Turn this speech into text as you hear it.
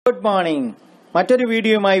Good morning. മറ്റൊരു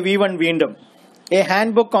വീഡിയോയുമായി V1 വീണ്ടും A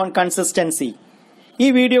hand book on consistency. ഈ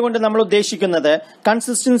വീഡിയോ കൊണ്ട് നമ്മൾ ഉദ്ദേശിക്കുന്നത്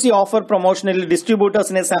കൺസിസ്റ്റൻസി ഓഫർ പ്രൊമോഷനിൽ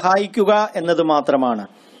ഡിസ്ട്രിബ്യൂട്ടേഴ്സിനെ സഹായിക്കുക എന്നത് മാത്രമാണ്.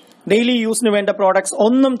 ഡെയിലി യൂസിന് വേണ്ട പ്രോഡക്ട്സ്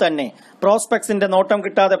ഒന്നും തന്നെ പ്രോസ്പെക്ട്സിന്റെ നോട്ടം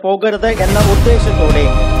കിട്ടാതെ പോകരുത് എന്ന ഉദ്ദേശത്തോടെ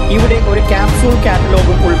ഇവിടെ ഒരു ക്യാപ്സൂൾ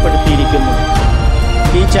കാറ്റലോഗും ഉൾപ്പെടുത്തിയിരിക്കുന്നു.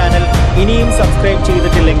 ഈ ചാനൽ ഇനിയും സബ്സ്ക്രൈബ്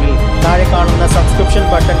ചെയ്തിട്ടില്ലെങ്കിൽ താഴെ കാണുന്ന സബ്സ്ക്രിപ്ഷൻ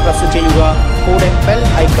ബട്ടൺ പ്രസ് ചെയ്യുക, കൂടെ ബെൽ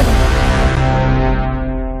ഐക്കണും.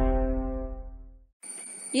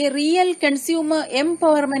 ഈ റിയൽ കൺസ്യൂമർ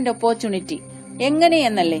എംപവർമെന്റ് ഓപ്പർച്യൂണിറ്റി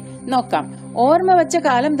എങ്ങനെയെന്നല്ലേ നോക്കാം. ഓർമ്മ വച്ച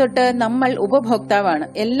കാലം തൊട്ട് നമ്മൾ ഉപഭോക്താവാണ്.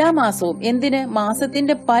 എല്ലാ മാസവും, എന്തിന്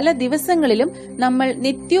മാസത്തിന്റെ പല ദിവസങ്ങളിലും നമ്മൾ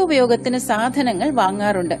നിത്യോപയോഗത്തിന് സാധനങ്ങൾ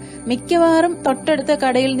വാങ്ങാറുണ്ട്. മിക്കവാറും തൊട്ടടുത്ത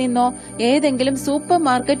കടയിൽ നിന്നോ ഏതെങ്കിലും സൂപ്പർ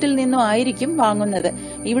മാർക്കറ്റിൽ നിന്നോ ആയിരിക്കും വാങ്ങുന്നത്.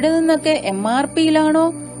 ഇവിടെ നിന്നൊക്കെ MRPയിലാണോ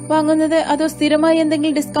വാങ്ങുന്നത്, അതോ സ്ഥിരമായി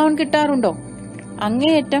എന്തെങ്കിലും ഡിസ്കൗണ്ട് കിട്ടാറുണ്ടോ?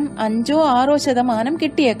 അങ്ങേയറ്റം 5-6%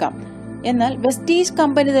 കിട്ടിയേക്കാം. എന്നാൽ വെസ്റ്റീജ്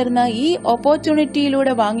കമ്പനി തരുന്ന ഈ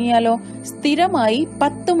ഓപ്പർച്യൂണിറ്റിയിലൂടെ വാങ്ങിയാലോ സ്ഥിരമായി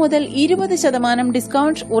 10 മുതൽ 20%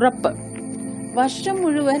 ഡിസ്കൗണ്ട് ഉറപ്പ്. വർഷം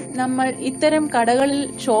മുഴുവൻ നമ്മൾ ഇത്തരം കടകളിൽ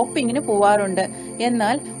ഷോപ്പിങ്ങിന് പോവാറുണ്ട്.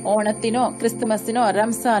 എന്നാൽ ഓണത്തിനോ ക്രിസ്തുമസിനോ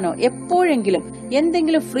റംസാനോ എപ്പോഴെങ്കിലും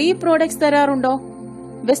എന്തെങ്കിലും ഫ്രീ പ്രോഡക്ട്സ് തരാറുണ്ടോ?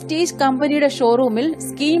 വെസ്റ്റീജ് കമ്പനിയുടെ ഷോറൂമിൽ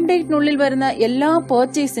സ്കീം ഡേറ്റിനുള്ളിൽ വരുന്ന എല്ലാ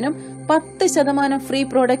പർച്ചേസിനും 10% ഫ്രീ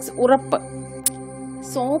പ്രോഡക്ട്സ് ഉറപ്പ്.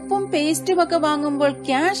 സോപ്പും പേസ്റ്റും ഒക്കെ വാങ്ങുമ്പോൾ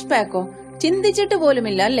ക്യാഷ് ബാക്കോ ചിന്തിച്ചിട്ട്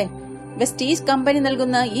പോലുമില്ല അല്ലേ? വെസ്റ്റീജ് കമ്പനി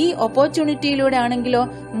നൽകുന്ന ഈ ഓപ്പർച്യൂണിറ്റിയിലൂടെ ആണെങ്കിലോ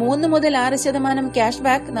 3 മുതൽ 6% ക്യാഷ്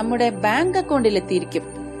ബാക്ക് നമ്മുടെ ബാങ്ക് അക്കൗണ്ടിൽ എത്തിയിരിക്കും.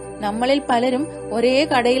 നമ്മളിൽ പലരും ഒരേ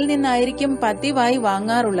കടയിൽ നിന്നായിരിക്കും പതിവായി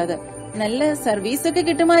വാങ്ങാറുള്ളത്. നല്ല സർവീസ് ഒക്കെ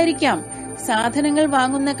കിട്ടുമായിരിക്കാം. സാധനങ്ങൾ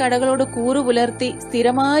വാങ്ങുന്ന കടകളോട് കൂറു പുലർത്തി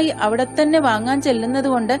സ്ഥിരമായി അവിടെ തന്നെ വാങ്ങാൻ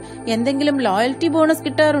ചെല്ലുന്നത് കൊണ്ട് എന്തെങ്കിലും ലോയൽറ്റി ബോണസ്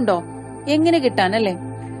കിട്ടാറുണ്ടോ? എങ്ങനെ കിട്ടാനല്ലേ?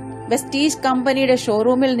 വെസ്റ്റീജ് കമ്പനിയുടെ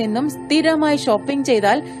ഷോറൂമിൽ നിന്നും സ്ഥിരമായി ഷോപ്പിംഗ്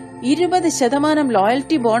ചെയ്താൽ 20%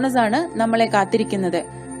 ലോയൽറ്റി ബോണസ് ആണ് നമ്മളെ കാത്തിരിക്കുന്നത്.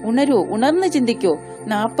 ഉണർന്ന് ചിന്തിക്കൂ.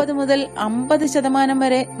 40 മുതൽ 50%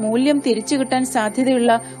 വരെ മൂല്യം തിരിച്ചു കിട്ടാൻ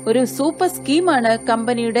സാധ്യതയുള്ള ഒരു സൂപ്പർ സ്കീമാണ്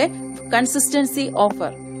കമ്പനിയുടെ കൺസിസ്റ്റൻസി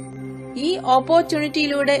ഓഫർ. ഈ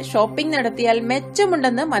ഓപ്പർച്യൂണിറ്റിയിലൂടെ ഷോപ്പിംഗ് നടത്തിയാൽ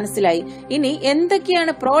മെച്ചമുണ്ടെന്ന് മനസ്സിലായി. ഇനി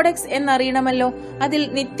എന്തൊക്കെയാണ് പ്രോഡക്ട്സ് എന്നറിയണമല്ലോ. അതിൽ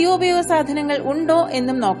നിത്യോപയോഗ സാധനങ്ങൾ ഉണ്ടോ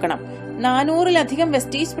എന്നും നോക്കണം. 400-ലധികം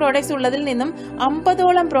വെസ്റ്റീജ് പ്രോഡക്ട്സ് ഉള്ളതിൽ നിന്നും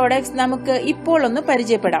 50ഓളം പ്രോഡക്ട്സ് നമുക്ക് ഇപ്പോൾ ഒന്ന്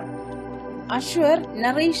പരിചയപ്പെടാം. Assure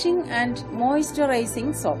nourishing and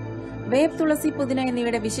മോയിസ്ചറൈസിംഗ് soap. വേപ്പ്, തുളസി, പുതിന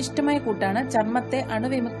എന്നിവയുടെ വിശിഷ്ടമായ കൂട്ടാണ് ചർമ്മത്തെ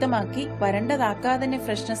അണുവിമുക്തമാക്കി വരണ്ടതാക്കാതെ തന്നെ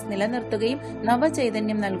ഫ്രഷ്നസ് നിലനിർത്തുകയും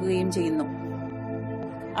നവചൈതന്യം നൽകുകയും ചെയ്യുന്നു.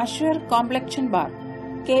 Assure complexion bar.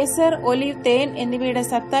 കേസർ, ഒലിവ്, തേൻ എന്നിവയുടെ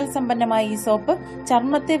സത്താൽ സമ്പന്നമായ ഈ സോപ്പ്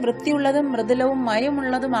ചർമ്മത്തെ വൃത്തിയുള്ളതും മൃദുലവും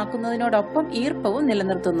മയമുള്ളതുമാക്കുന്നതിനോടൊപ്പം ഈർപ്പവും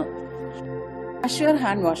നിലനിർത്തുന്നു. Assure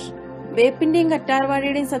hand wash. വേപ്പിന്റെയും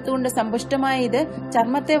കറ്റാർവാഴയുടെയും സത്തുകൊണ്ട് സമ്പുഷ്ടമായ ഇത്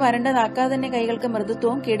ചർമ്മത്തെ വരണ്ടതാക്കാതെ തന്നെ കൈകൾക്ക്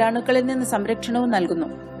മൃദുത്വവും കീടാണുക്കളിൽ നിന്ന് സംരക്ഷണവും നൽകുന്നു.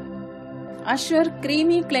 Assure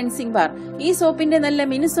creamy cleansing bar. ഈ സോപ്പിന്റെ നല്ല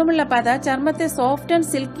മിനുസമുള്ള പത ചർമ്മത്തെ സോഫ്റ്റ്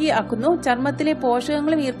ആൻഡ് സിൽക്കി ആക്കുന്നു. ചർമ്മത്തിലെ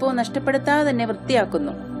പോഷകങ്ങളും ഈർപ്പവും നഷ്ടപ്പെടുത്താതെ തന്നെ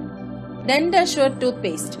വൃത്തിയാക്കുന്നു. Dent assure tooth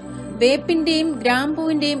paste. വേപ്പിന്റെയും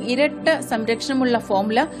ഗ്രാമ്പൂവിന്റെയും ഇരട്ട സംരക്ഷണമുള്ള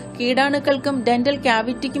ഫോമുല കീടാണുക്കൾക്കും ഡെന്റൽ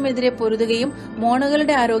ക്യാവിറ്റിക്കുമെതിരെ പൊരുതുകയും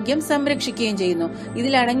മോണകളുടെ ആരോഗ്യം സംരക്ഷിക്കുകയും ചെയ്യുന്നു.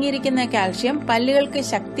 ഇതിൽ അടങ്ങിയിരിക്കുന്ന കാൽഷ്യം പല്ലുകൾക്ക്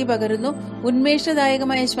ശക്തി പകരുന്നു.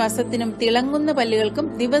 ഉന്മേഷദായകമായ ശ്വാസത്തിനും തിളങ്ങുന്ന പല്ലുകൾക്കും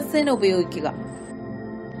ദിവസേന ഉപയോഗിക്കുക.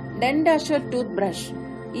 Dent assure tooth brush.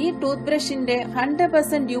 ഈ ടൂത്ത് ബ്രഷിന്റെ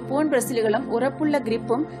 100% ഡ്യൂപോൺ ബ്രസിലുകളും ഉറപ്പുള്ള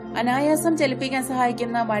ഗ്രിപ്പും അനായാസം ചലിപ്പിക്കാൻ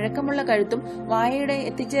സഹായിക്കുന്ന വഴക്കമുള്ള കഴുത്തും വായയുടെ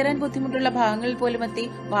എത്തിച്ചേരാൻ ബുദ്ധിമുട്ടുള്ള ഭാഗങ്ങളിൽ പോലും എത്തി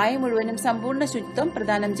വായ മുഴുവനും സമ്പൂർണ്ണ ശുചിത്വം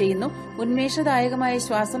പ്രദാനം ചെയ്യുന്നു. ഉന്മേഷദായകമായ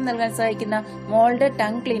ശ്വാസം നൽകാൻ സഹായിക്കുന്ന മോൾഡ്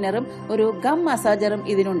ടങ് ക്ലീനറും ഒരു ഗം മസാജറും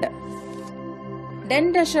ഇതിനുണ്ട്.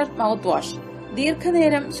 Dent assure mouth wash.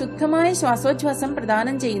 ദീർഘനേരം ശുദ്ധമായ ശ്വാസോച്ഛ്വാസം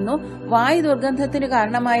പ്രദാനം ചെയ്യുന്നു. വായു ദുർഗന്ധത്തിന്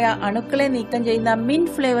കാരണമായ അണുക്കളെ നീക്കം ചെയ്യുന്ന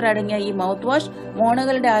മിന്റ് ഫ്ലേവർ അടങ്ങിയ ഈ മൗത്ത് വാഷ്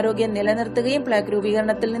മോണകളുടെ ആരോഗ്യം നിലനിർത്തുകയും പ്ലേഗ്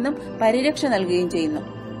രൂപീകരണത്തിൽ നിന്നും പരിരക്ഷ നൽകുകയും ചെയ്യുന്നു.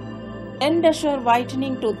 Dent assure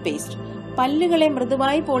whitening tooth paste. പല്ലുകളെ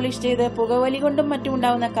മൃദുവായി പോളിഷ് ചെയ്ത് പുകവലി കൊണ്ടും മറ്റും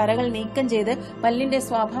ഉണ്ടാവുന്ന കറകൾ നീക്കം ചെയ്ത് പല്ലിന്റെ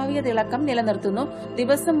സ്വാഭാവിക തിളക്കം നിലനിർത്തുന്നു.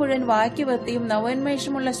 ദിവസം മുഴുവൻ വായ്ക്ക് വൃത്തിയും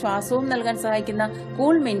നവോന്മേഷമുള്ള ശ്വാസവും നൽകാൻ സഹായിക്കുന്ന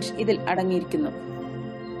കൂൾ മിന്റ് ഇതിൽ അടങ്ങിയിരിക്കുന്നു.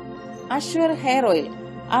 Assure hair oil.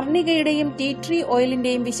 അർണികയുടെയും tea tree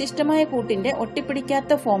ഓയിലിന്റെയും വിശിഷ്ടമായ കൂട്ടിന്റെ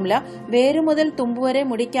ഒട്ടിപ്പിടിക്കാത്ത ഫോമുല വേരുമുതൽ തുമ്പുവരെ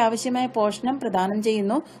മുടിക്ക് ആവശ്യമായ പോഷണം പ്രദാനം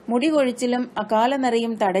ചെയ്യുന്നു. മുടി കൊഴിച്ചിലും അകാല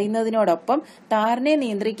നിറയും തടയുന്നതിനോടൊപ്പം താരനെ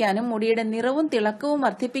നിയന്ത്രിക്കാനും മുടിയുടെ നിറവും തിളക്കവും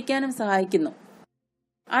വർദ്ധിപ്പിക്കാനും സഹായിക്കുന്നു.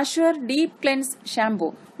 Assure deep cleanse shampoo.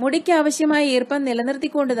 മുടിക്ക് ആവശ്യമായ ഈർപ്പം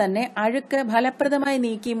നിലനിർത്തിക്കൊണ്ട് തന്നെ അഴുക്ക് ഫലപ്രദമായി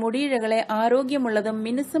നീക്കി മുടിയിഴകളെ ആരോഗ്യമുള്ളതും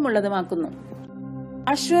മിനുസമുള്ളതുമാക്കുന്നു.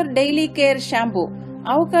 Assure daily care shampoo.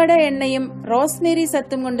 Avocado എണ്ണയും റോസ്മേരി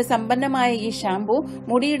സത്തും കൊണ്ട് സമ്പന്നമായ ഈ ഷാംപൂ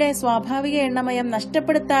മുടിയുടെ സ്വാഭാവിക എണ്ണമയം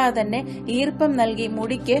നഷ്ടപ്പെടുത്താതെ തന്നെ ഈർപ്പം നൽകി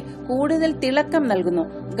മുടിക്ക് കൂടുതൽ തിളക്കം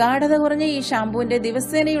നൽകുന്നു. ഗാഢത കുറഞ്ഞ ഈ ഷാംപൂവിന്റെ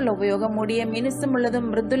ദിവസേനയുള്ള ഉപയോഗം മുടിയെ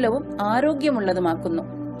മിനുസമുള്ളതും മൃദുലവും ആരോഗ്യമുള്ളതുമാക്കുന്നു.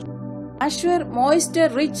 Assure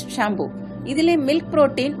moisture rich shampoo. ഇതിലെ മിൽക്ക്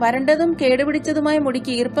പ്രോട്ടീൻ വരണ്ടതും കേടുപിടിച്ചതുമായ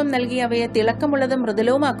മുടിക്ക് ഈർപ്പം നൽകി അവയെ തിളക്കമുള്ളതും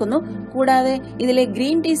മൃദുലവുമാക്കുന്നു. കൂടാതെ ഇതിലെ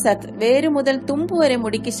ഗ്രീൻ ടീ സത്ത് വേരു മുതൽ തുമ്പ് വരെ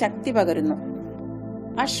മുടിക്ക് ശക്തി പകരുന്നു.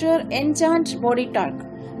 Assure എൻചാന്റ് body talc.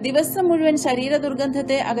 ദിവസം മുഴുവൻ ശരീര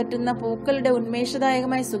ദുർഗന്ധത്തെ അകറ്റുന്ന പൂക്കളുടെ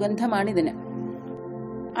ഉന്മേഷദായകമായ സുഗന്ധമാണിതിന്.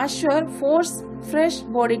 Assure force fresh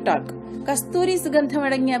body talc. കസ്തൂരി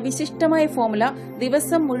സുഗന്ധമടങ്ങിയ വിശിഷ്ടമായ ഫോമുല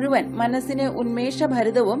ദിവസം മുഴുവൻ മനസ്സിനെ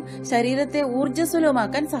ഉന്മേഷഭരിതവും ശരീരത്തെ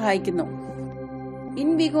ഊർജ്ജസ്വലവുമാക്കാൻ സഹായിക്കുന്നു.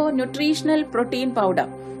 ഇൻവിഗോ ന്യൂട്രീഷണൽ പ്രോട്ടീൻ പൗഡർ.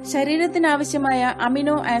 ശരീരത്തിനാവശ്യമായ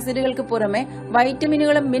അമിനോ ആസിഡുകൾക്ക് പുറമെ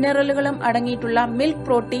വൈറ്റമിനുകളും മിനറലുകളും അടങ്ങിയിട്ടുള്ള മിൽക്ക്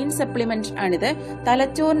പ്രോട്ടീൻ സപ്ലിമെന്റ് ആണിത്.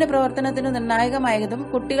 തലച്ചോറിന്റെ പ്രവർത്തനത്തിന് നിർണായകമായതും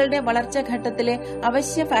കുട്ടികളുടെ വളർച്ചാഘട്ടത്തിലെ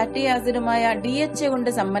അവശ്യ ഫാറ്റി ആസിഡുമായ DHA കൊണ്ട്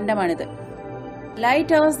സമ്പന്നമാണിത്.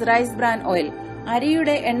 Light house rice bran oil.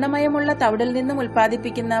 അരിയുടെ എണ്ണമയമുള്ള തവിടിൽ നിന്നും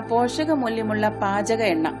ഉൽപ്പാദിപ്പിക്കുന്ന പോഷകമൂല്യമുള്ള പാചക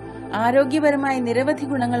എണ്ണ. ആരോഗ്യപരമായ നിരവധി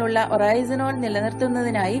ഗുണങ്ങളുള്ള ഒറൈസനോൾ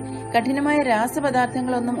നിലനിർത്തുന്നതിനായി കഠിനമായ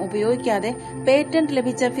രാസപദാർത്ഥങ്ങളൊന്നും ഉപയോഗിക്കാതെ പേറ്റന്റ്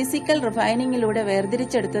ലഭിച്ച ഫിസിക്കൽ റിഫൈനിങ്ങിലൂടെ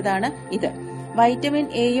വേർതിരിച്ചെടുത്തതാണ് ഇത്. വൈറ്റമിൻ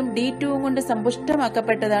എയും D2 കൊണ്ട്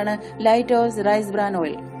സമ്പുഷ്ടമാക്കപ്പെട്ടതാണ് light house rice bran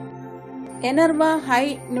oil. എനർവ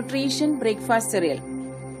high nutrition breakfast serial.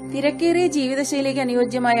 തിരക്കേറിയ ജീവിതശൈലിക്ക്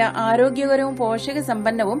അനുയോജ്യമായ ആരോഗ്യകരവും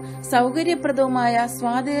പോഷകസമ്പന്നവും സൌകര്യപ്രദവുമായ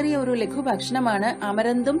സ്വാദേറിയ ഒരു ലഘുഭക്ഷണമാണ്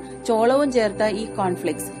അമരന്തും ചോളവും ചേർത്ത ഈ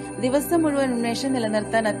കോൺഫ്ലെക്സ്. ദിവസം മുഴുവൻ ഉന്മേഷം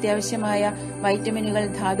നിലനിർത്താൻ അത്യാവശ്യമായ വൈറ്റമിനുകൾ,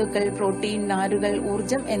 ധാതുക്കൾ, പ്രോട്ടീൻ, നാരുകൾ,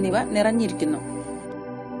 ഊർജ്ജം എന്നിവ നിറഞ്ഞിരിക്കുന്നു.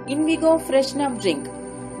 ഇൻവിഗോ ഫ്രഷ്നപ്പ് ഡ്രിങ്ക്.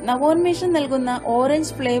 നവോന്മേഷം നൽകുന്ന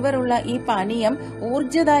ഓറഞ്ച് ഫ്ലേവർ ഉള്ള ഈ പാനീയം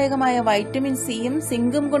ഊർജ്ജദായകമായ വൈറ്റമിൻ സിയും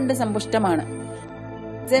സിങ്കും കൊണ്ട് സമ്പുഷ്ടമാണ്.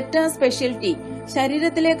 സെറ്റ സ്പെഷ്യൽ ടീ.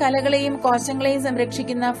 ശരീരത്തിലെ കലകളെയും കോശങ്ങളെയും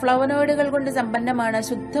സംരക്ഷിക്കുന്ന ഫ്ലവനോയിഡുകൾ കൊണ്ട് സമ്പന്നമാണ്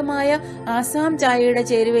ശുദ്ധമായ ആസാം ചായയുടെ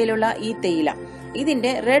ചേരുവയിലുള്ള ഈ തേയില.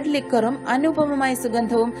 ഇതിന്റെ റെഡ് ലിക്കറും അനുപമമായ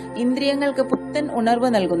സുഗന്ധവും ഇന്ദ്രിയങ്ങൾക്ക് പുത്തൻ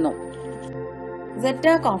ഉണർവ് നൽകുന്നു.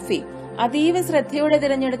 സെറ്റ കോഫി. അതീവ ശ്രദ്ധയോടെ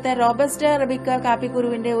തിരഞ്ഞെടുത്ത റോബസ്റ്റ അറബിക്ക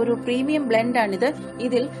കാപ്പിക്കുരുവിന്റെ ഒരു പ്രീമിയം ബ്ലെൻഡാണിത്.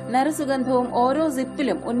 ഇതിൽ നറുസുഗന്ധവും ഓരോ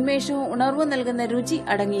സിപ്പിലും ഉന്മേഷവും ഉണർവും നൽകുന്ന രുചി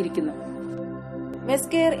അടങ്ങിയിരിക്കുന്നു.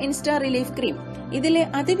 വെസ്കെയർ ഇൻസ്റ്റാ റിലീഫ് ക്രീം. ഇതിലെ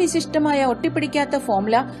അതിവിശിഷ്ടമായ ഒട്ടിപ്പിടിക്കാത്ത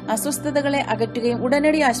ഫോമുല അസ്വസ്ഥതകളെ അകറ്റുകയും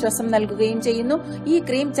ഉടനടി ആശ്വാസം നൽകുകയും ചെയ്യുന്നു. ഈ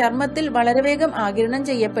ക്രീം ചർമ്മത്തിൽ വളരെ വേഗം ആഗിരണം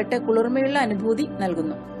ചെയ്യപ്പെട്ട് കുളിർമയുള്ള അനുഭൂതി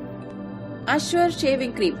നൽകുന്നു. Assure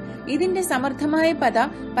shaving cream. ഇതിന്റെ സമർത്ഥമായ പത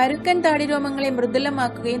പരുക്കൻ താടിരോമങ്ങളെ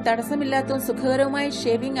മൃദുലമാക്കുകയും തടസ്സമില്ലാത്തതും സുഖകരവുമായ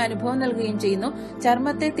ഷേവിംഗ് അനുഭവം നൽകുകയും ചെയ്യുന്നു.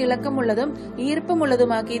 ചർമ്മത്തെ തിളക്കമുള്ളതും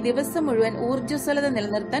ഈർപ്പമുള്ളതുമാക്കി ദിവസം മുഴുവൻ ഊർജ്ജസ്വലത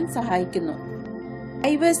നിലനിർത്താൻ സഹായിക്കുന്നു.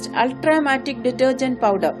 ഐവെസ്റ്റ് അൾട്രാമാറ്റിക് ഡിറ്റർജന്റ്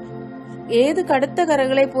പൗഡർ. ഏത് കടുത്ത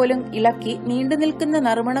കറകളെ പോലും ഇളക്കി നീണ്ടുനിൽക്കുന്ന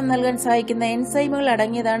നറുമണം നൽകാൻ സഹായിക്കുന്ന എൻസൈമുകൾ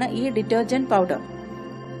അടങ്ങിയതാണ് ഈ detergent powder.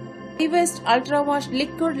 ഐവെസ്റ്റ് അൾട്രാവാഷ്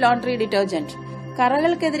liquid laundry detergent.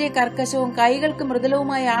 കറകൾക്കെതിരെ കർക്കശവും കൈകൾക്ക്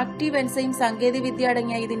മൃദുലവുമായ active enzyme സാങ്കേതികവിദ്യ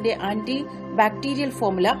അടങ്ങിയ ഇതിന്റെ ആന്റി ബാക്ടീരിയൽ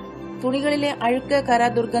ഫോമുല തുണികളിലെ അഴുക്ക്, കര,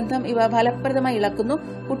 ദുർഗന്ധം ഇവ ഫലപ്രദമായി ഇളക്കുന്നു.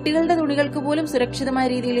 കുട്ടികളുടെ തുണികൾക്ക് പോലും സുരക്ഷിതമായ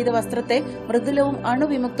രീതിയിൽ ഇത് വസ്ത്രത്തെ മൃദുലവും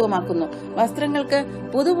അണുവിമുക്തവുമാക്കുന്നു.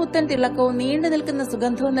 വസ്ത്രങ്ങൾക്ക് പുതുപുത്തൻ തിളക്കവും നീണ്ടു നിൽക്കുന്ന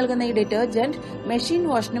സുഗന്ധവും നൽകുന്ന ഈ ഡിറ്റർജന്റ് മെഷീൻ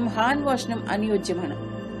വാഷിനും ഹാൻഡ് വാഷിനും അനുയോജ്യമാണ്.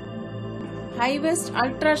 ഹൈവെസ്റ്റ്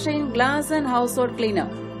അൾട്രാഷൈൻ glass and house hold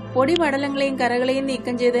cleaner. പൊടിപടലങ്ങളെയും കറകളെയും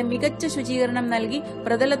നീക്കം ചെയ്ത് മികച്ച ശുചീകരണം നൽകി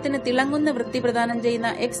പ്രതലത്തിന് തിളങ്ങുന്ന വൃത്തി പ്രദാനം ചെയ്യുന്ന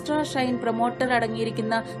എക്സ്ട്രാ ഷൈൻ പ്രൊമോട്ടർ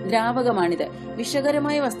അടങ്ങിയിരിക്കുന്ന ദ്രാവകമാണിത്.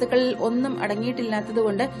 വിഷകരമായ വസ്തുക്കളിൽ ഒന്നും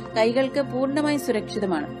അടങ്ങിയിട്ടില്ലാത്തതുകൊണ്ട് കൈകൾക്ക് പൂർണ്ണമായും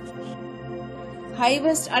സുരക്ഷിതമാണ്.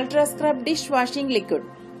 ഹൈവെസ്റ്റ് ultra scrub dish washing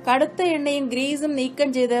liquid. കടുത്ത എണ്ണയും ഗ്രീസും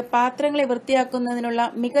നീക്കം ചെയ്ത് പാത്രങ്ങളെ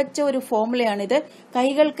വൃത്തിയാക്കുന്നതിനുള്ള മികച്ച ഒരു ഫോമുലയാണിത്.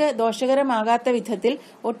 കൈകൾക്ക് ദോഷകരമാകാത്ത വിധത്തിൽ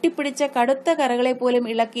ഒട്ടിപ്പിടിച്ച കടുത്ത കറകളെ പോലും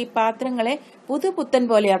ഇളക്കി പാത്രങ്ങളെ പുതുപുത്തൻ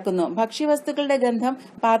പോലെയാക്കുന്നു. ഭക്ഷ്യവസ്തുക്കളുടെ ഗന്ധം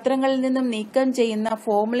പാത്രങ്ങളിൽ നിന്നും നീക്കം ചെയ്യുന്ന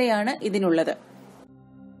ഫോമുലയാണ് ഇതിനുള്ളത്.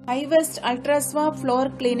 ഹൈവെസ്റ്റ് അൾട്രാസ്വാബ് floor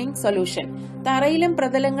cleaning solution. തറയിലും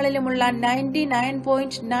പ്രതലങ്ങളിലുമുള്ള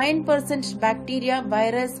 99.9% bacteria,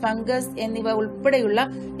 virus, fungus എന്നിവ ഉൾപ്പെടെയുള്ള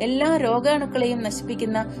എല്ലാ രോഗാണുക്കളെയും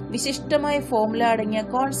നശിപ്പിക്കുന്ന വിശിഷ്ടമായ ഫോമുല അടങ്ങിയ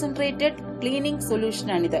കോൺസെൻട്രേറ്റഡ് ക്ലീനിംഗ്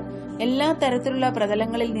സൊല്യൂഷനാണിത്. എല്ലാ തരത്തിലുള്ള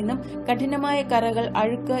പ്രതലങ്ങളിൽ നിന്നും കഠിനമായ കറകൾ,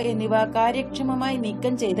 അഴുക്ക് എന്നിവ കാര്യക്ഷമമായി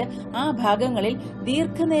നീക്കം ചെയ്ത് ആ ഭാഗങ്ങളിൽ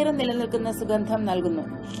ദീർഘനേരം നിലനിൽക്കുന്ന സുഗന്ധം നൽകുന്നു.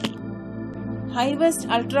 ഹൈവെസ്റ്റ്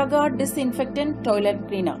അൾട്രാഗാർഡ് ഡിസ്ഇൻഫെക്റ്റന്റ് ടോയ്ലറ്റ്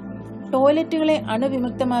ക്ലീനർ. ടോയ്ലറ്റുകളെ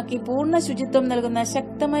അണുവിമുക്തമാക്കി പൂർണ്ണ ശുചിത്വം നൽകുന്ന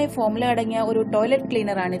ശക്തമായ ഫോമുല അടങ്ങിയ ഒരു ടോയ്ലറ്റ്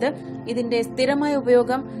ക്ലീനറാണിത്. ഇതിന്റെ സ്ഥിരമായ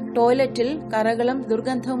ഉപയോഗം ടോയ്ലറ്റിൽ കറകളും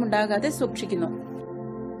ദുർഗന്ധവും ഉണ്ടാകാതെ സൂക്ഷിക്കുന്നു.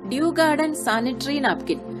 Due garden sanitary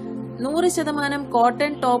napkin. 100%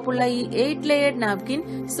 cotton ടോപ്പുള്ള ഈ 8 ലെയേർഡ് നാപ്കിൻ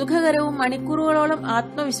സുഖകരവും മണിക്കൂറുകളോളം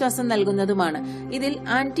ആത്മവിശ്വാസം നൽകുന്നതുമാണ്. ഇതിൽ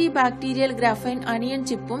anti bacterial graphene അനിയൺ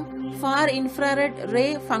ചിപ്പും far infrared ray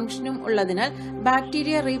ഫംഗ്ഷനും ഉള്ളതിനാൽ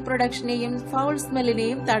ബാക്ടീരിയ റീപ്രൊഡക്ഷനെയും ഫൗൾ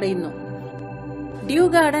സ്മെല്ലിനെയും തടയുന്നു. Due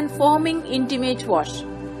garden foaming intimate wash.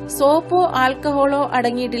 സോപ്പോ ആൽക്കഹോളോ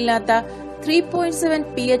അടങ്ങിയിട്ടില്ലാത്ത 3.7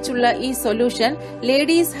 pH ഉള്ള ഈ സൊല്യൂഷൻ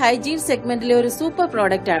ലേഡീസ് ഹൈജീൻ സെഗ്മെന്റിലെ ഒരു സൂപ്പർ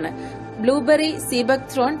പ്രോഡക്റ്റ് ആണ്. ബ്ലൂബെറി,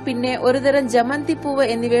 സീബക്ത്രോൺ, പിന്നെ ഒരുതരം ജമന്തിപ്പൂവ്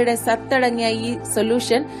എന്നിവയുടെ സത്തടങ്ങിയ ഈ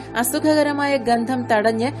സൊല്യൂഷൻ അസുഖകരമായ ഗന്ധം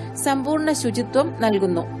തടഞ്ഞ് സമ്പൂർണ്ണ ശുചിത്വം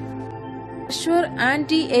നൽകുന്നു. Assure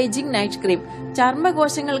anti ageing night cream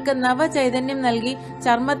ചർമ്മകോശങ്ങൾക്ക് നവചൈതന്യം നൽകി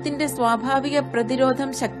ചർമ്മത്തിന്റെ സ്വാഭാവിക പ്രതിരോധം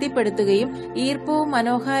ശക്തിപ്പെടുത്തുകയും ഈർപ്പവും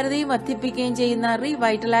മനോഹാരിതയും വർദ്ധിപ്പിക്കുകയും ചെയ്യുന്ന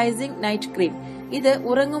റീവൈറ്റലൈസിംഗ് നൈറ്റ് ക്രീം. ഇത്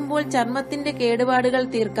ഉറങ്ങുമ്പോൾ ചർമ്മത്തിന്റെ കേടുപാടുകൾ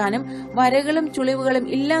തീർക്കാനും വരകളും ചുളിവുകളും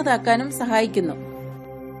ഇല്ലാതാക്കാനും സഹായിക്കുന്നു.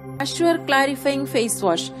 Assure clarifying face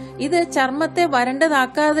wash. ഇത് ചർമ്മത്തെ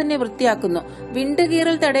വരണ്ടതാക്കാതെ തന്നെ വൃത്തിയാക്കുന്നു.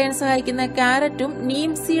 വിണ്ടുകീറൽ തടയാൻ സഹായിക്കുന്ന കാരറ്റും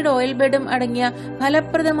നീം സീഡ് ഓയിൽ ബെഡും അടങ്ങിയ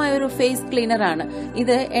ഫലപ്രദമായ ഒരു ഫേസ് ക്ലീനർ ആണ്.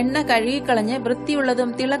 ഇത് എണ്ണ കഴുകിക്കളഞ്ഞ്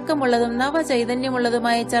വൃത്തിയുള്ളതും തിളക്കമുള്ളതും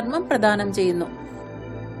നവചൈതന്യമുള്ളതുമായ ചർമ്മം പ്രദാനം ചെയ്യുന്നു.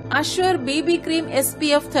 Assure BB cream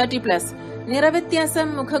SPF 30+. നിറവ്യത്യാസം,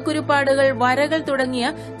 മുഖക്കുരുപ്പാടുകൾ, വരകൾ തുടങ്ങിയ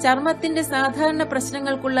ചർമ്മത്തിന്റെ സാധാരണ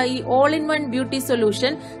പ്രശ്നങ്ങൾക്കുള്ള ഈ all in one beauty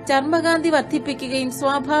solution ചർമ്മകാന്തി വർദ്ധിപ്പിക്കുകയും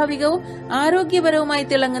സ്വാഭാവികവും ആരോഗ്യപരവുമായി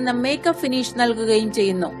തിളങ്ങുന്ന മേക്കപ്പ് ഫിനിഷ് നൽകുകയും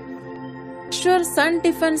ചെയ്യുന്നു. Assure sun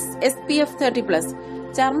defence SPF 30+.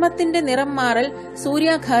 ചർമ്മത്തിന്റെ നിറം മാറൽ,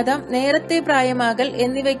 സൂര്യാഘാതം, നേരത്തെ പ്രായമാകൽ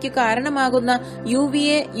എന്നിവയ്ക്ക് കാരണമാകുന്ന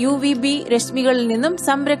UVA, UVB രശ്മികളിൽ നിന്നും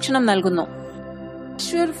സംരക്ഷണം നൽകുന്നു.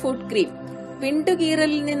 അഷ്വർ ഫുഡ് ക്രീം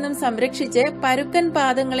വിണ്ടുകീറലിൽ നിന്നും സംരക്ഷിച്ച് പരുക്കൻ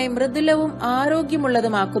പാദങ്ങളെ മൃദുലവും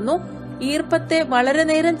ആരോഗ്യമുള്ളതുമാക്കുന്നു. ഈർപ്പത്തെ വളരെ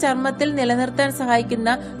നേരം ചർമ്മത്തിൽ നിലനിർത്താൻ സഹായിക്കുന്ന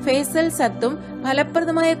ഫേസൽ സത്തും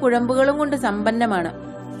ഫലപ്രദമായ കുഴമ്പുകളും കൊണ്ട് സമ്പന്നമാണ്.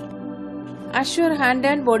 Assure hand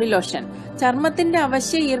and body lotion ചർമ്മത്തിന്റെ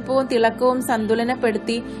അവശ്യ ഈർപ്പവും തിളക്കവും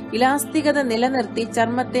സന്തുലനപ്പെടുത്തി ഇലാസ്തികത നിലനിർത്തി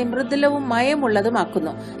ചർമ്മത്തെ മൃദുലവും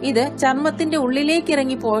മയമുള്ളതുമാക്കുന്നു. ഇത് ചർമ്മത്തിന്റെ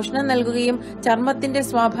ഉള്ളിലേക്കിറങ്ങി പോഷണം നൽകുകയും ചർമ്മത്തിന്റെ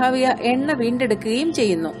സ്വാഭാവിക എണ്ണ വീണ്ടെടുക്കുകയും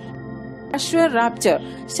ചെയ്യുന്നു. അഷ്വർ റാപ്ചർ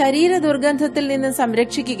ശരീര ദുർഗന്ധത്തിൽ നിന്ന്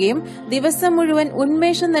സംരക്ഷിക്കുകയും ദിവസം മുഴുവൻ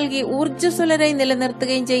ഉന്മേഷം നൽകി ഊർജ്ജസ്വലരായി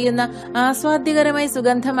നിലനിർത്തുകയും ചെയ്യുന്ന ആസ്വാദ്യകരമായ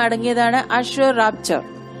സുഗന്ധം അടങ്ങിയതാണ് അഷ്വർ റാപ്ചർ.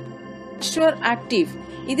 അഷ്വർ ആക്റ്റീവ്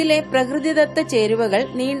ഇതിലെ പ്രകൃതിദത്ത ചേരുവകൾ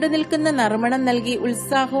നീണ്ടുനിൽക്കുന്ന നറുമണം നൽകി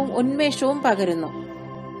ഉത്സാഹവും ഉന്മേഷവും പകരുന്നു.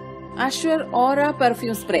 അഷ്വർ ഓറ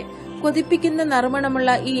പെർഫ്യൂം സ്പ്രേ കൊതിപ്പിക്കുന്ന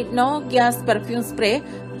നറുമണമുള്ള ഈ no gas perfume spray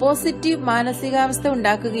positive മാനസികാവസ്ഥ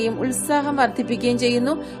ഉണ്ടാക്കുകയും ഉത്സാഹം വർദ്ധിപ്പിക്കുകയും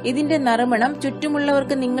ചെയ്യുന്നു. ഇതിന്റെ നറുമണം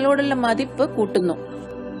ചുറ്റുമുള്ളവർക്ക് നിങ്ങളോടുള്ള മതിപ്പ് കൂട്ടുന്നു.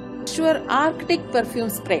 അഷ്വർ ആർക്ടിക് പെർഫ്യൂം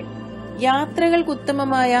സ്പ്രേ യാത്രകൾക്ക്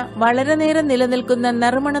ഉത്തമമായ വളരെ നേരം നിലനിൽക്കുന്ന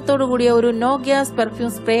നറുമണത്തോടുകൂടിയ ഒരു നോ ഗ്യാസ് പെർഫ്യൂം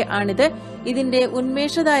സ്പ്രേ ആണിത്. ഇതിന്റെ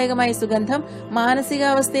ഉന്മേഷദായകമായ സുഗന്ധം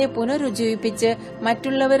മാനസികാവസ്ഥയെ പുനരുജ്ജീവിപ്പിച്ച്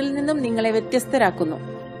മറ്റുള്ളവരിൽ നിന്നും നിങ്ങളെ വ്യത്യസ്തരാക്കുന്നു.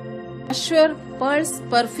 അഷ്വർ പേൾസ്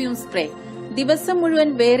പെർഫ്യൂം സ്പ്രേ ദിവസം മുഴുവൻ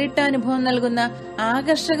വേറിട്ട അനുഭവം നൽകുന്ന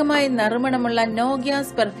ആകർഷകമായ നറുമണമുള്ള നോ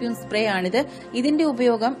ഗ്യാസ് പെർഫ്യൂം സ്പ്രേ ആണിത്. ഇതിന്റെ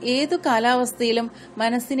ഉപയോഗം ഏതു കാലാവസ്ഥയിലും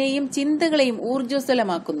മനസ്സിനെയും ചിന്തകളെയും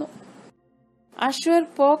ഊർജ്ജസ്വലമാക്കുന്നു. അഷ്വർ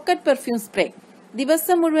പോക്കറ്റ് പെർഫ്യൂം സ്പ്രേ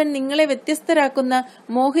ദിവസം മുഴുവൻ നിങ്ങളെ വ്യത്യസ്തരാക്കുന്ന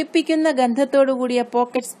മോഹിപ്പിക്കുന്ന ഗന്ധത്തോടുകൂടിയ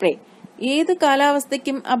പോക്കറ്റ് സ്പ്രേ ഏതു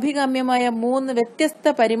കാലാവസ്ഥയ്ക്കും അഭികാമ്യമായ 3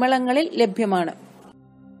 വ്യത്യസ്ത പരിമളങ്ങളിൽ ലഭ്യമാണ്.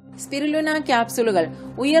 സ്പിരുലിന ക്യാപ്സുളുകൾ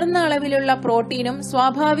ഉയർന്ന അളവിലുള്ള പ്രോട്ടീനും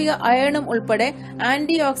സ്വാഭാവിക അയണും ഉൾപ്പെടെ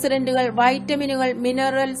ആന്റി ഓക്സിഡന്റുകൾ, വൈറ്റമിനുകൾ,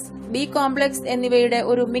 മിനറൽസ്, ബി കോംപ്ലക്സ് എന്നിവയുടെ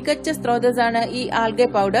ഒരു മികച്ച സ്രോതസ്സാണ് ഈ ആൽഗെ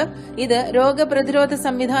പൌഡർ. ഇത് രോഗപ്രതിരോധ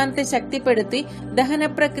സംവിധാനത്തെ ശക്തിപ്പെടുത്തി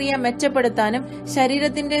ദഹനപ്രക്രിയ മെച്ചപ്പെടുത്താനും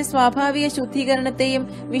ശരീരത്തിന്റെ സ്വാഭാവിക ശുദ്ധീകരണത്തെയും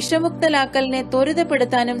വിഷമുക്തലാക്കലിനെ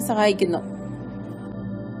ത്വരിതപ്പെടുത്താനും സഹായിക്കുന്നു.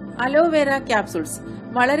 അലോവേര ക്യാപ്സൂൾസ്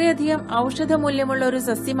വളരെയധികം ഔഷധമൂല്യമുള്ള ഒരു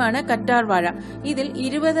സസ്യമാണ് കറ്റാർ വാഴ. ഇതിൽ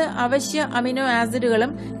 20 അവശ്യ അമിനോ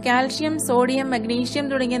ആസിഡുകളും കാൽഷ്യം, സോഡിയം, മഗ്നീഷ്യം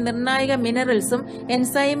തുടങ്ങിയ നിർണായക മിനറൽസും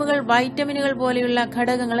എൻസൈമുകൾ, വൈറ്റമിനുകൾ പോലെയുള്ള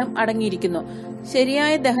ഘടകങ്ങളും അടങ്ങിയിരിക്കുന്നു.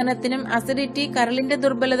 ശരിയായ ദഹനത്തിനും അസിഡിറ്റി, കരളിന്റെ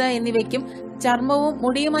ദുർബലത എന്നിവയ്ക്കും ചർമ്മവും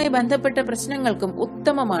മുടിയുമായി ബന്ധപ്പെട്ട പ്രശ്നങ്ങൾക്കും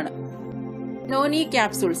ഉത്തമമാണ്. നോനി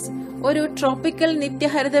ക്യാപ്സൂൾസ് ഒരു ട്രോപ്പിക്കൽ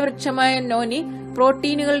നിത്യഹരിത വൃക്ഷമായ നോനി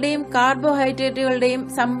പ്രോട്ടീനുകളുടെയും കാർബോഹൈഡ്രേറ്റുകളുടെയും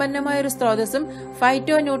സമ്പന്നമായ ഒരു സ്രോതസ്സും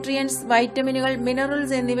ഫൈറ്റോ ന്യൂട്രിയൻസ്, വൈറ്റമിനുകൾ,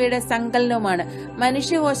 മിനറൽസ് എന്നിവയുടെ സങ്കലനവുമാണ്.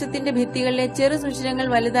 മനുഷ്യകോശത്തിന്റെ ഭിത്തികളിലെ ചെറു സുഷിരങ്ങൾ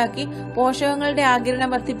വലുതാക്കി പോഷകങ്ങളുടെ ആഗിരണം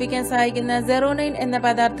വർദ്ധിപ്പിക്കാൻ സഹായിക്കുന്ന സെറോനൈൻ എന്ന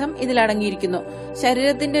പദാർത്ഥം ഇതിലടങ്ങിയിരിക്കുന്നു.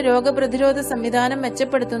 ശരീരത്തിന്റെ രോഗപ്രതിരോധ സംവിധാനം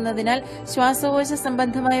മെച്ചപ്പെടുത്തുന്നതിനാൽ ശ്വാസകോശ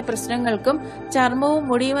സംബന്ധമായ പ്രശ്നങ്ങൾക്കും ചർമ്മവും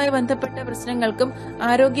മുടിയുമായി ബന്ധപ്പെട്ട പ്രശ്നങ്ങൾക്കും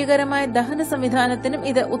ആരോഗ്യകരമായ ദഹന സംവിധാനത്തിനും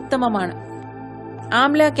ഇത് ഉത്തമമാണ്.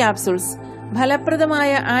 ആംല ക്യാപ്സൂൾസ്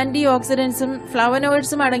ഫലപ്രദമായ ആന്റി ഓക്സിഡന്റ്സും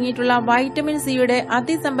ഫ്ലവനോയിഡ്സും അടങ്ങിയിട്ടുള്ള വൈറ്റമിൻ സിയുടെ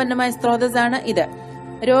അതിസമ്പന്നമായ സ്രോതസ്സാണ് ഇത്.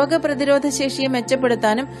 രോഗപ്രതിരോധ ശേഷിയെ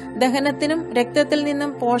മെച്ചപ്പെടുത്താനും ദഹനത്തിനും രക്തത്തിൽ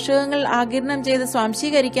നിന്നും പോഷകങ്ങൾ ആഗിരണം ചെയ്ത്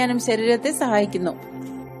സ്വാംശീകരിക്കാനും ശരീരത്തെ സഹായിക്കുന്നു.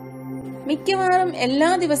 മിക്കവാറും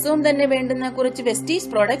എല്ലാ ദിവസവും തന്നെ വേണ്ടുന്ന കുറച്ച്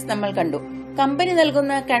വെസ്റ്റീജ് പ്രോഡക്ട്സ് നമ്മൾ കണ്ടു. കമ്പനി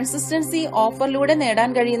നൽകുന്ന കൺസിസ്റ്റൻസി ഓഫറിലൂടെ നേടാൻ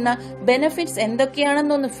കഴിയുന്ന ബെനിഫിറ്റ്സ്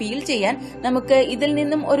എന്തൊക്കെയാണെന്നൊന്ന് ഫീൽ ചെയ്യാൻ നമുക്ക് ഇതിൽ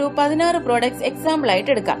നിന്നും ഒരു 16 പ്രോഡക്ട്സ് എക്സാമ്പിൾ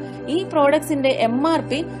ആയിട്ട് എടുക്കാം. ഈ പ്രോഡക്ട്സിന്റെ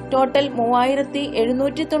MRP ടോട്ടൽ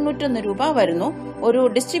 3791 രൂപ വരുന്നു. ഒരു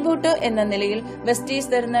ഡിസ്ട്രിബ്യൂട്ടർ എന്ന നിലയിൽ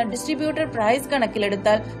വെസ്റ്റീജ് തരുന്ന ഡിസ്ട്രിബ്യൂട്ടർ പ്രൈസ്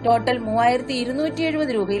കണക്കിലെടുത്താൽ ടോട്ടൽ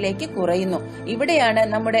 3270 രൂപയിലേക്ക് കുറയുന്നു. ഇവിടെയാണ്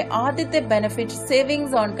നമ്മുടെ ആദ്യത്തെ ബെനിഫിറ്റ്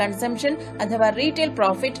സേവിംഗ്സ് ഓൺ കൺസംഷൻ അഥവാ റീറ്റെയിൽ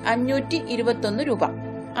പ്രോഫിറ്റ് 521 രൂപ.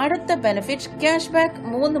 അടുത്ത ബെനിഫിറ്റ് ക്യാഷ് ബാക്ക്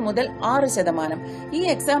 3 മുതൽ 6%. ഈ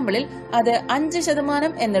എക്സാമ്പിളിൽ അത്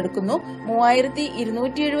 5% എന്നെടുക്കുന്നു.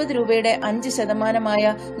 3270 രൂപയുടെ 5%ആയ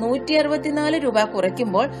 164 രൂപ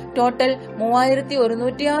കുറയ്ക്കുമ്പോൾ ടോട്ടൽ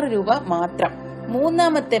 3106 രൂപ മാത്രം.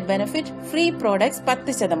 മൂന്നാമത്തെ ബെനിഫിറ്റ് ഫ്രീ പ്രോഡക്ട്സ്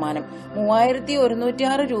 10%.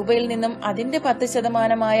 3106 രൂപയിൽ നിന്നും അതിന്റെ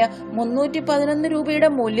 10%ആയ 311 രൂപയുടെ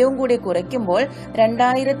മൂല്യവും കൂടി കുറയ്ക്കുമ്പോൾ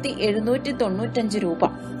 2795 രൂപ.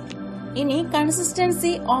 ഇനി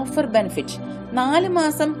കൺസിസ്റ്റൻസി ഓഫർ ബെനിഫിറ്റ്. 4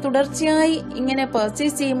 മാസം തുടർച്ചയായി ഇങ്ങനെ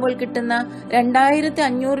പർച്ചേസ് ചെയ്യുമ്പോൾ കിട്ടുന്ന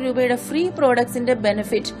 2500 രൂപയുടെ ഫ്രീ പ്രോഡക്ട്സിന്റെ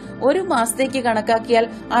ബെനിഫിറ്റ് ഒരു മാസത്തേക്ക് കണക്കാക്കിയാൽ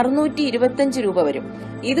 625 രൂപ വരും.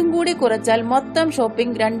 ഇതും കൂടി കുറച്ചാൽ മൊത്തം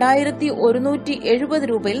ഷോപ്പിംഗ് 2170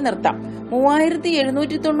 രൂപയിൽ നിർത്താം.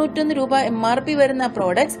 3791 രൂപ MRP വരുന്ന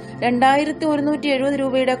പ്രോഡക്ട്സ് 2170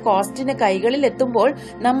 രൂപയുടെ കോസ്റ്റിന് കൈകളിൽ എത്തുമ്പോൾ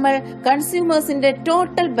നമ്മൾ കൺസ്യൂമേഴ്സിന്റെ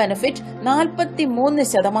ടോട്ടൽ ബെനിഫിറ്റ്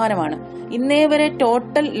 43%. ഇന്നേ വരെ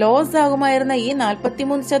ടോട്ടൽ ലോസ് ആകുമായിരുന്ന ഈ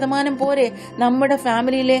 43% പോരെ നമ്മുടെ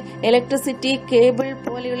ഫാമിലിയിലെ ഇലക്ട്രിസിറ്റി, കേബിൾ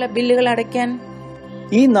പോലെയുള്ള ബില്ലുകൾ അടയ്ക്കാൻ?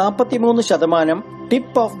 ഈ 43%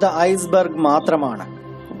 ടിപ്പ് ഓഫ് ദ ഐസ്ബർഗ് മാത്രമാണ്.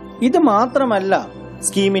 ഇത് മാത്രമല്ല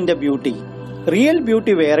സ്കീമിന്റെ ബ്യൂട്ടി. റിയൽ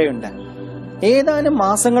ബ്യൂട്ടി വേറെയുണ്ട്. ഏതാനും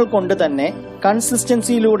മാസങ്ങൾ കൊണ്ട് തന്നെ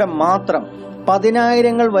കൺസിസ്റ്റൻസിയിലൂടെ മാത്രം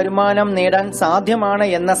 10,000 വരുമാനം നേടാൻ സാധ്യമാണ്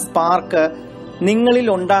എന്ന സ്പാർക്ക് നിങ്ങളിൽ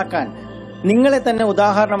ഉണ്ടാക്കാൻ നിങ്ങളെ തന്നെ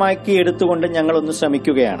ഉദാഹരണമാക്കി എടുത്തുകൊണ്ട് ഞങ്ങളൊന്ന്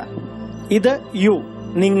ശ്രമിക്കുകയാണ്. ഇത്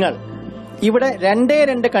നിങ്ങൾ. ഇവിടെ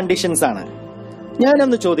 2 കണ്ടീഷൻസ് ആണ്.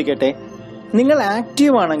 ഞാനൊന്ന് ചോദിക്കട്ടെ, നിങ്ങൾ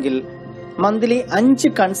ആക്റ്റീവ് ആണെങ്കിൽ മന്ത്ലി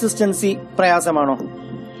 5 കൺസിസ്റ്റൻസി പ്രയാസമാണോ?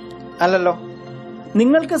 അല്ലല്ലോ.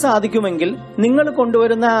 നിങ്ങൾക്ക് സാധിക്കുമെങ്കിൽ നിങ്ങൾ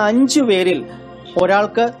കൊണ്ടുവരുന്ന 5 പേരിൽ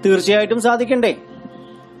ഒരാൾക്ക് തീർച്ചയായിട്ടും സാധിക്കണ്ടേ?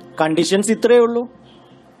 കണ്ടീഷൻസ് ഇത്രയേ ഉള്ളൂ.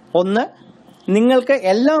 1, നിങ്ങൾക്ക്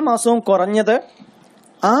എല്ലാ മാസവും കുറഞ്ഞത്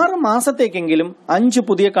 6 മാസത്തേക്കെങ്കിലും 5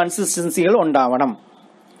 പുതിയ കൺസിസ്റ്റൻസികൾ ഉണ്ടാവണം.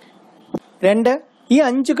 2, ഈ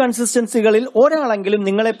 5 കൺസിസ്റ്റൻസികളിൽ ഒരാളെങ്കിലും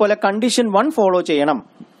നിങ്ങളെപ്പോലെ കണ്ടീഷൻ 1 ഫോളോ ചെയ്യണം.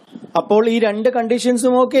 അപ്പോൾ ഈ 2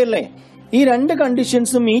 കണ്ടീഷൻസും ഓക്കെ അല്ലേ? ഈ 2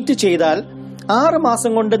 കണ്ടീഷൻസും മീറ്റ് ചെയ്താൽ 6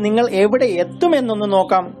 മാസം കൊണ്ട് നിങ്ങൾ എവിടെ എത്തുമെന്നൊന്ന്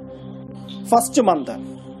നോക്കാം. First month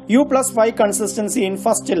U+5 consistency in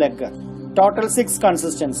first leg, total 6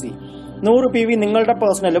 consistency. 100 PV നിങ്ങളുടെ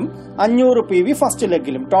പേഴ്സണലും 500 PV first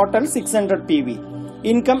ലെഗിലും, total 600 PV.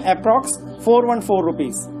 Income approx 414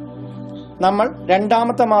 rupees. നമ്മൾ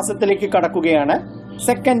 2ാമത്തെ മാസത്തിലേക്ക് കടക്കുകയാണ്.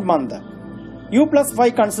 Second month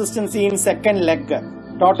U+5 consistency in second leg,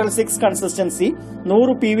 total 6 consistency.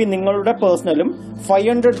 100 PV നിങ്ങളുടെ പേഴ്സണലും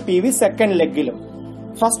 500 PV സെക്കൻഡ് ലെഗിലും.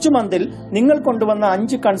 ഫസ്റ്റ് മന്തിൽ നിങ്ങൾ കൊണ്ടുവന്ന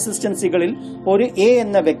 5 കൺസിസ്റ്റൻസികളിൽ ഒരു A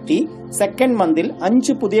എന്ന വ്യക്തി second മന്തിൽ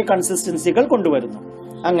 5 പുതിയ കൺസിസ്റ്റൻസികൾ കൊണ്ടുവരുന്നു.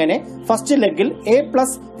 അങ്ങനെ ഫസ്റ്റ് ലെഗിൽ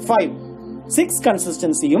A+5 6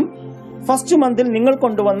 കൺസിസ്റ്റൻസിയും ഫസ്റ്റ് മന്തിൽ നിങ്ങൾ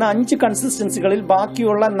കൊണ്ടുവന്ന 5 കൺസിസ്റ്റൻസികളിൽ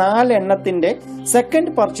ബാക്കിയുള്ള 4 എണ്ണത്തിന്റെ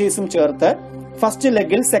സെക്കൻഡ് പർച്ചേസും ചേർത്ത് ഫസ്റ്റ്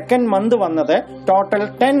ലെഗിൽ സെക്കൻഡ് മന്ത് വന്നത് ടോട്ടൽ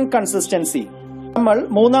 10 കൺസിസ്റ്റൻസി. നമ്മൾ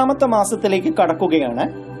 3ാമത്തെ മാസത്തിലേക്ക് കടക്കുകയാണ്.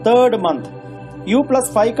 Third month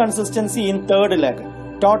U+5 consistency in third leg,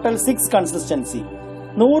 total 6 consistency.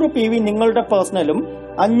 100 PV നിങ്ങളുടെ പേഴ്സണലും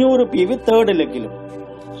 500 PV തേർഡ് ലെഗിലും.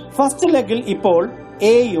 ഫസ്റ്റ് ലെഗിൽ ഇപ്പോൾ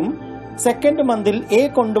എയും സെക്കൻഡ് മന്തിൽ A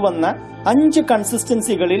കൊണ്ടുവന്ന 5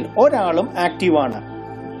 കൺസിസ്റ്റൻസികളിൽ ഒരാളും ആക്റ്റീവാണ്.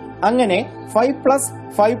 അങ്ങനെ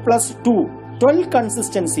 5+5+2 12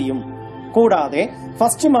 കൺസിസ്റ്റൻസിയും കൂടാതെ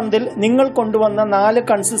ഫസ്റ്റ് മന്തിൽ നിങ്ങൾ കൊണ്ടുവന്ന 4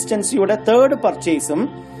 കൺസിസ്റ്റൻസിയുടെ തേർഡ് പർച്ചേസും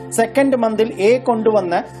സെക്കൻഡ് മന്തിൽ A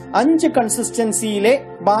കൊണ്ടുവന്ന 5 കൺസിസ്റ്റൻസിയിലെ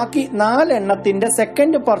ബാക്കി 4 എണ്ണത്തിന്റെ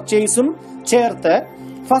സെക്കൻഡ് പർച്ചേസും ചേർത്ത്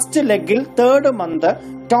first ലെഗിൽ third month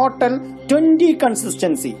total 20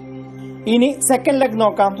 consistency. ഇനി സെക്കൻഡ് ലെഗ്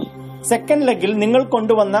നോക്കാം. സെക്കൻഡ് ലെഗിൽ നിങ്ങൾ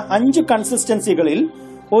കൊണ്ടുവന്ന 5 കൺസിസ്റ്റൻസികളിൽ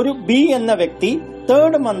ഒരു B എന്ന വ്യക്തി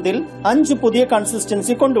തേർഡ് മന്തിൽ 5 പുതിയ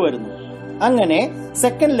കൺസിസ്റ്റൻസി കൊണ്ടുവരുന്നു. അങ്ങനെ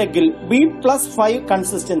സെക്കൻഡ് ലെഗിൽ B+5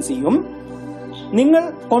 കൺസിസ്റ്റൻസിയും നിങ്ങൾ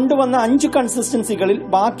കൊണ്ടുവന്ന 5 കൺസിസ്റ്റൻസികളിൽ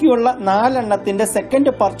ബാക്കിയുള്ള 4 എണ്ണത്തിന്റെ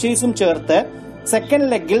സെക്കൻഡ് പർച്ചേസും ചേർത്ത് സെക്കൻഡ്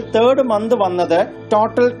ലെഗിൽ തേർഡ് മന്ത് വന്നത്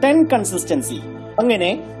ടോട്ടൽ 10 കൺസിസ്റ്റൻസി. അങ്ങനെ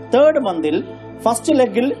തേർഡ് മന്തിൽ ഫസ്റ്റ്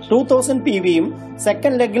ലെഗിൽ 2000 PVയും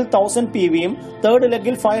സെക്കൻഡ് ലെഗിൽ 1000 PVയും തേർഡ്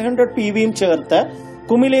ലെഗിൽ 500 PVയും ചേർത്ത്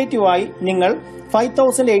കുമുലേറ്റീവായി നിങ്ങൾ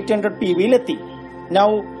 5800 PVയിലെത്തി. Now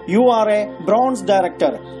you are a bronze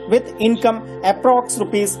director with income approx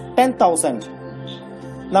rupees 10,000.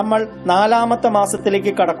 നമ്മൾ 4ാമത്തെ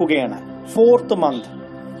മാസത്തിലേക്ക് കടക്കുകയാണ്. 4th month.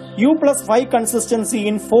 U plus 5 consistency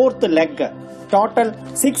in 4th leg. Total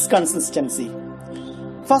 6 consistency.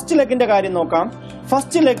 First ലെഗിന്റെ കാര്യം നോക്കാം.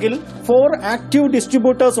 First ലെഗിൽ 4 active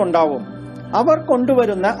distributors ഉണ്ടാവും. അവർ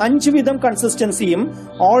കൊണ്ടുവരുന്ന 5 വീതം കൺസിസ്റ്റൻസിയും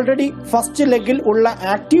ഓൾറെഡി ഫസ്റ്റ് ലെഗിൽ ഉള്ള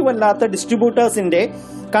ആക്റ്റീവ് അല്ലാത്ത ഡിസ്ട്രിബ്യൂട്ടേഴ്സിന്റെ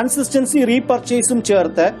കൺസിസ്റ്റൻസി റീപർച്ചേസും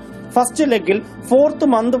ചേർത്ത് ഫസ്റ്റ് ലെഗിൽ 4th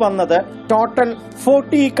മന്ത് വന്നത് ടോട്ടൽ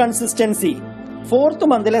 40 കൺസിസ്റ്റൻസി. 4th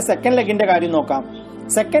മന്തിലെ സെക്കൻഡ് ലെഗിന്റെ കാര്യം നോക്കാം.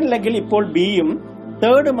 സെക്കൻഡ് ലെഗിൽ ഇപ്പോൾ ബിയും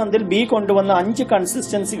തേർഡ് മന്തിൽ ബി കൊണ്ടുവന്ന 5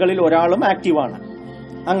 കൺസിസ്റ്റൻസികളിൽ ഒരാളും ആക്റ്റീവാണ്.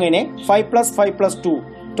 അങ്ങനെ 5+5+2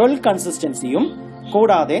 12 കൺസിസ്റ്റൻസിയും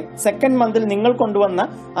കൂടാതെ സെക്കൻഡ് മന്തിൽ നിങ്ങൾ കൊണ്ടുവന്ന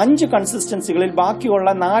 5 കൺസിസ്റ്റൻസികളിൽ ബാക്കിയുള്ള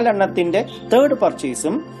 4 എണ്ണത്തിന്റെ തേർഡ്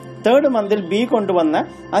പർച്ചേസും തേർഡ് മന്തിൽ ബി കൊണ്ടുവന്ന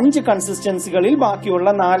 5 കൺസിസ്റ്റൻസികളിൽ ബാക്കിയുള്ള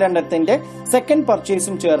 4 എണ്ണത്തിന്റെ സെക്കൻഡ്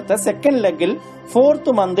പർച്ചേസും ചേർത്ത് സെക്കൻഡ് ലെഗിൽ 4th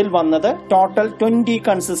മന്തിൽ വന്നത് ടോട്ടൽ 20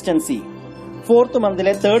 കൺസിസ്റ്റൻസി. 4th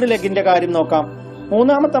മന്തിലെ തേർഡ് ലെഗിന്റെ കാര്യം നോക്കാം.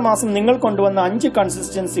 3ാമത്തെ മാസം നിങ്ങൾ കൊണ്ടുവന്ന 5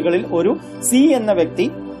 കൺസിസ്റ്റൻസികളിൽ ഒരു സി എന്ന വ്യക്തി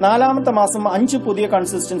 4ാമത്തെ മാസം 5 പുതിയ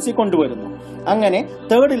കൺസിസ്റ്റൻസി കൊണ്ടുവരുന്നു. അങ്ങനെ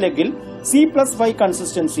തേർഡ് ലെഗിൽ C+5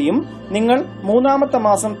 കൺസിസ്റ്റൻസിയും നിങ്ങൾ 3ാമത്തെ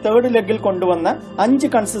മാസം തേർഡ് ലെഗിൽ കൊണ്ടുവന്ന 5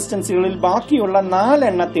 കൺസിസ്റ്റൻസികളിൽ ബാക്കിയുള്ള 4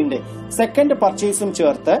 എണ്ണത്തിന്റെ സെക്കൻഡ് പർച്ചേസും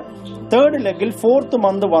ചേർത്ത് തേർഡ് ലെഗിൽ 4th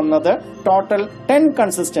മന്ത് വന്നത് total 10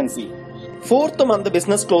 consistency. 4th month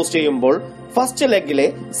business close ചെയ്യുമ്പോൾ ഫസ്റ്റ് ലെഗിലെ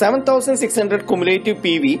 7600 കുമുലേറ്റീവ്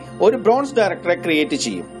PV ഒരു ബ്രോൺസ് ഡയറക്ടറെ ക്രിയേറ്റ്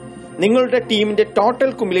ചെയ്യും. നിങ്ങളുടെ ടീമിന്റെ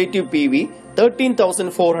total cumulative PV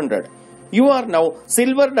 13,400. You are now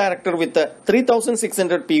silver director with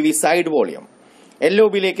 3,600 PV side volume.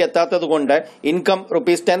 LOBയിലേക്ക് എത്താത്തതുകൊണ്ട് income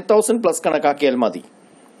 ₹10,000 plus കണക്കാക്കിയാൽ മതി.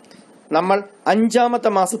 നമ്മൾ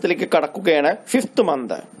 5ാമത്തെ മാസത്തിലേക്ക് കടക്കുകയാണ്. 5th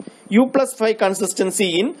month. U+5 consistency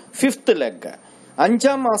in 5th leg.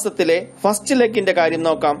 5ാം മാസത്തിലെ ഫസ്റ്റ് ലെഗിന്റെ കാര്യം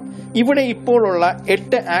നോക്കാം. ഇവിടെ ഇപ്പോഴുള്ള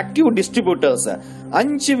 8 ആക്റ്റീവ് ഡിസ്ട്രിബ്യൂട്ടേഴ്സ്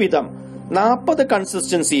 5 വീതം 40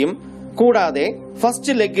 കൺസിസ്റ്റൻസിയും കൂടാതെ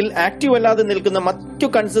ഫസ്റ്റ് ലെഗിൽ ആക്റ്റീവ് അല്ലാതെ നിൽക്കുന്ന മറ്റു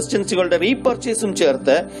കൺസിസ്റ്റൻസികളുടെ റീപർച്ചേസും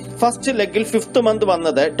ചേർത്ത് ഫസ്റ്റ് ലെഗിൽ 5th മന്ത്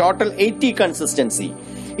വന്നത് ടോട്ടൽ 80 കൺസിസ്റ്റൻസി.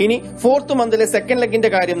 ഇനി 4th മന്തിലെ സെക്കൻഡ് ലെഗിന്റെ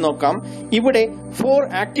കാര്യം നോക്കാം. ഇവിടെ 4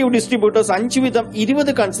 ആക്റ്റീവ് ഡിസ്ട്രിബ്യൂട്ടേഴ്സ് 5 വീതം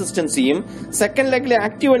 20 കൺസിസ്റ്റൻസിയും സെക്കൻഡ് ലെഗിൽ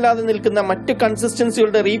ആക്റ്റീവ് അല്ലാതെ നിൽക്കുന്ന മറ്റു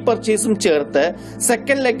കൺസിസ്റ്റൻസികളുടെ റീപർച്ചേസും ചേർത്ത്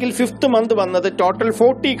സെക്കൻഡ് ലെഗിൽ 5th മന്ത് വന്നത് ടോട്ടൽ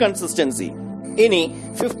 40 കൺസിസ്റ്റൻസി. ഇനി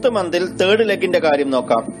 5th മന്തിൽ തേർഡ് ലെഗിന്റെ കാര്യം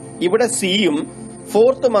നോക്കാം. ഇവിടെ സിയും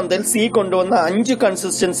 4th മന്തിൽ സി കൊണ്ടുവന്ന 5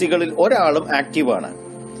 കൺസിസ്റ്റൻസികളിൽ ഒരാളും ആക്റ്റീവാണ്.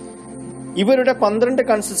 ഇവരുടെ 12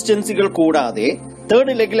 കൺസിസ്റ്റൻസികൾ കൂടാതെ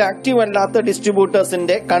തേർഡ് ലെഗിൽ ആക്റ്റീവ് അല്ലാത്ത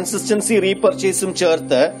ഡിസ്ട്രിബ്യൂട്ടേഴ്സിന്റെ കൺസിസ്റ്റൻസി റീപർച്ചേസും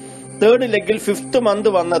ചേർത്ത് തേർഡ് ലെഗിൽ 5th മന്ത്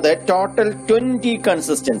വന്നത് ടോട്ടൽ 20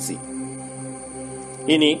 കൺസിസ്റ്റൻസി.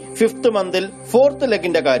 ഇനി 5th മന്തിൽ 4th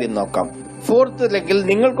ലെഗിന്റെ കാര്യം നോക്കാം. 4th ലെഗിൽ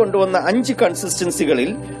നിങ്ങൾ കൊണ്ടുവന്ന 5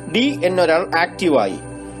 കൺസിസ്റ്റൻസികളിൽ ഡി എന്നൊരാൾ ആക്റ്റീവായി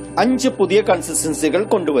 5 പുതിയ കൺസിസ്റ്റൻസികൾ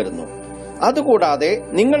കൊണ്ടുവരുന്നു. അതുകൂടാതെ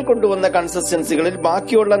നിങ്ങൾ കൊണ്ടുവന്ന കൺസിസ്റ്റൻസികളിൽ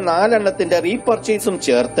ബാക്കിയുള്ള 4 എണ്ണത്തിന്റെ റീപർച്ചേസും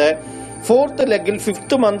ചേർത്ത് 4th ലെഗിൽ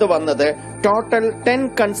 5th മന്ത് വന്നത് ടോട്ടൽ 10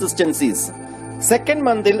 കൺസിസ്റ്റൻസീസ്. സെക്കൻഡ്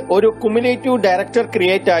മന്തിൽ ഒരു കുമുലേറ്റീവ് ഡയറക്ടർ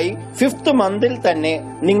ക്രിയേറ്റ് ആയി 5th മന്തിൽ തന്നെ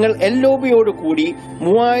നിങ്ങൾ LOBയോട് കൂടി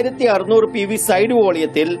 3600 PV സൈഡ്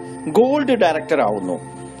വോളിയത്തിൽ ഗോൾഡ് ഡയറക്ടർ ആവുന്നു.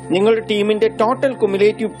 നിങ്ങളുടെ ടീമിന്റെ total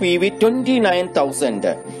cumulative PV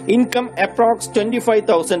 29,000. Income approx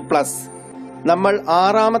 25,000 plus. നമ്മൾ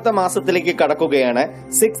 6ാമത്തെ മാസത്തിലേക്ക് കടക്കുകയാണ്.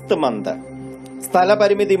 6th month.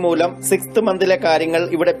 സ്ഥലപരിമിതി മൂലം 6th മന്തിലെ കാര്യങ്ങൾ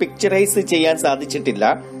ഇവിടെ പിക്ചറൈസ് ചെയ്യാൻ സാധിച്ചിട്ടില്ല.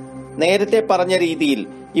 നേരത്തെ പറഞ്ഞ രീതിയിൽ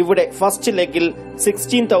ഇവിടെ ഫസ്റ്റ് ലെഗിൽ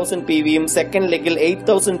 16,000 PVയും സെക്കൻഡ് ലെഗിൽ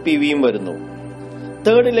 8,000 PVയും വരുന്നു.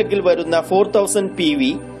 തേർഡ് ലെഗിൽ വരുന്ന 4,000 PV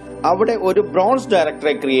അവിടെ ഒരു ബ്രോൺസ്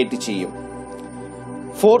ഡയറക്ടറെ ക്രിയേറ്റ് ചെയ്യും.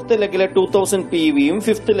 4th ലെഗിലെ 2,000 PVയും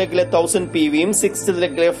 5th ലെഗിലെ 1,000 PVയും 6th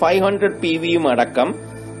ലെഗിലെ 500 PVയും അടക്കം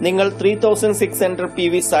നിങ്ങൾ 3,600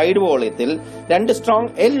 PV സൈഡ് വോളിയത്തിൽ 2 സ്ട്രോങ്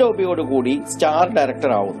LOBയോടുകൂടി സ്റ്റാർ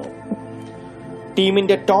ഡയറക്ടർ ആവുന്നു.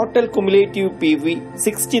 ടീമിന്റെ total cumulative PV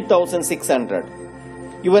 60,600.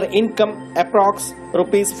 Your income approx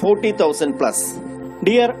 ₹40,000 plus.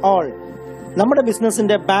 Dear all, നമ്മുടെ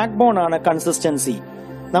ബിസിനസിന്റെ ബാക്ക് ബോൺ ആണ് കൺസിസ്റ്റൻസി.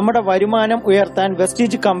 നമ്മുടെ വരുമാനം ഉയർത്താൻ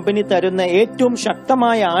വെസ്റ്റീജ് കമ്പനി തരുന്ന ഏറ്റവും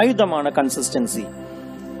ശക്തമായ ആയുധമാണ് കൺസിസ്റ്റൻസി.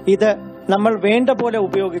 ഇത് നമ്മൾ വേണ്ട പോലെ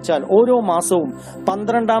ഉപയോഗിച്ചാൽ ഓരോ മാസവും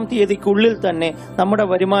 12ാം തീയതിക്കുള്ളിൽ തന്നെ നമ്മുടെ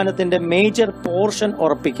വരുമാനത്തിന്റെ മേജർ പോർഷൻ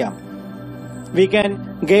ഉറപ്പിക്കാം. We can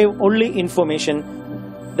give only information.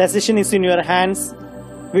 Decision is in your hands.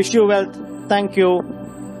 Wish you wealth. Thank you.